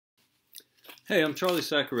Hey, I'm Charlie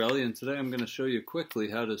Saccarelli, and today I'm going to show you quickly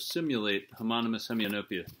how to simulate homonymous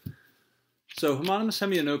hemianopia. So homonymous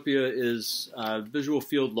hemianopia is visual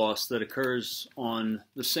field loss that occurs on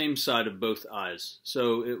the same side of both eyes.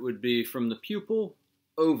 So it would be from the pupil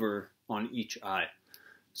over on each eye.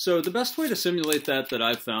 So the best way to simulate that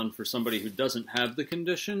I've found for somebody who doesn't have the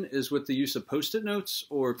condition is with the use of post-it notes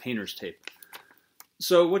or painter's tape.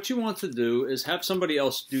 So what you want to do is have somebody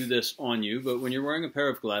else do this on you, but when you're wearing a pair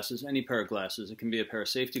of glasses, any pair of glasses, it can be a pair of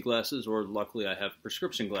safety glasses, or luckily I have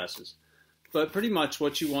prescription glasses. But pretty much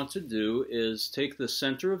what you want to do is take the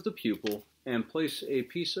center of the pupil and place a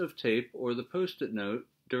piece of tape or the post-it note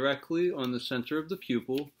directly on the center of the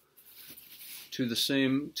pupil to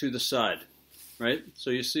the side, right? So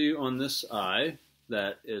you see on this eye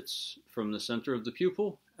that it's from the center of the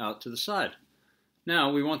pupil out to the side.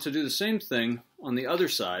 Now we want to do the same thing on the other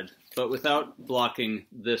side, but without blocking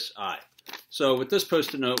this eye. So with this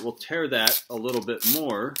post-it note, we'll tear that a little bit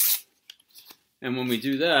more. And when we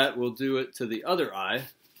do that, we'll do it to the other eye.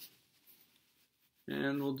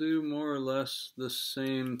 And we'll do more or less the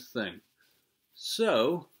same thing.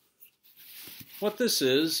 So what this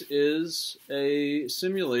is a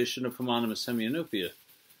simulation of homonymous hemianopia.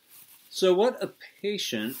 So what a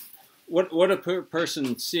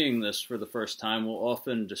person seeing this for the first time will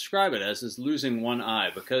often describe it as is losing one eye,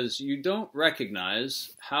 because you don't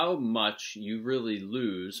recognize how much you really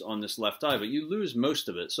lose on this left eye, but you lose most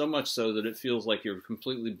of it, so much so that it feels like you're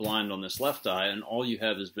completely blind on this left eye and all you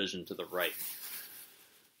have is vision to the right.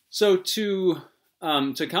 So to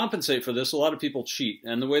compensate for this, a lot of people cheat,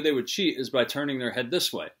 and the way they would cheat is by turning their head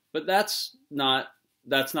this way. But that's not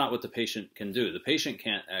what the patient can do. The patient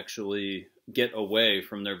can't actually get away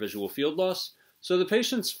from their visual field loss. So the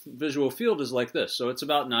patient's visual field is like this. So it's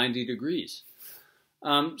about 90 degrees.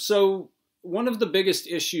 So one of the biggest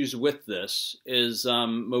issues with this is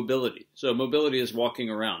mobility. So mobility is walking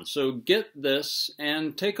around. So get this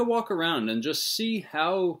and take a walk around and just see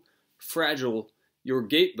how fragile your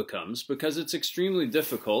gait becomes, because it's extremely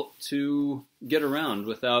difficult to get around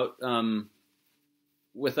without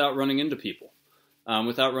running into people,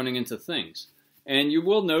 without running into things. And you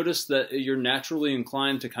will notice that you're naturally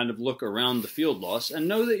inclined to kind of look around the field loss, and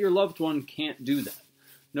know that your loved one can't do that.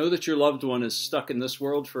 Know that your loved one is stuck in this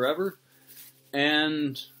world forever.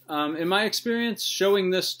 And in my experience, showing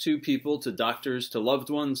this to people, to doctors, to loved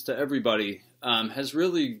ones, to everybody, has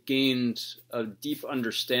really gained a deep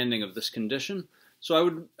understanding of this condition.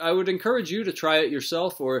 So I would encourage you to try it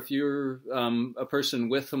yourself, or if you're a person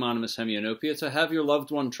with homonymous hemianopia, to have your loved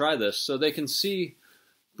one try this so they can see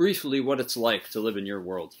briefly what it's like to live in your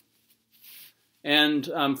world. And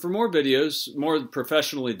for more videos, more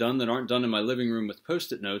professionally done that aren't done in my living room with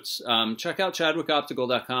post-it notes, check out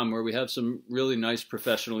chadwickoptical.com, where we have some really nice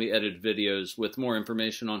professionally edited videos with more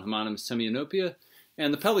information on homonymous hemianopia,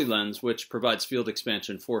 and the Peli lens, which provides field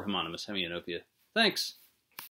expansion for homonymous hemianopia. Thanks!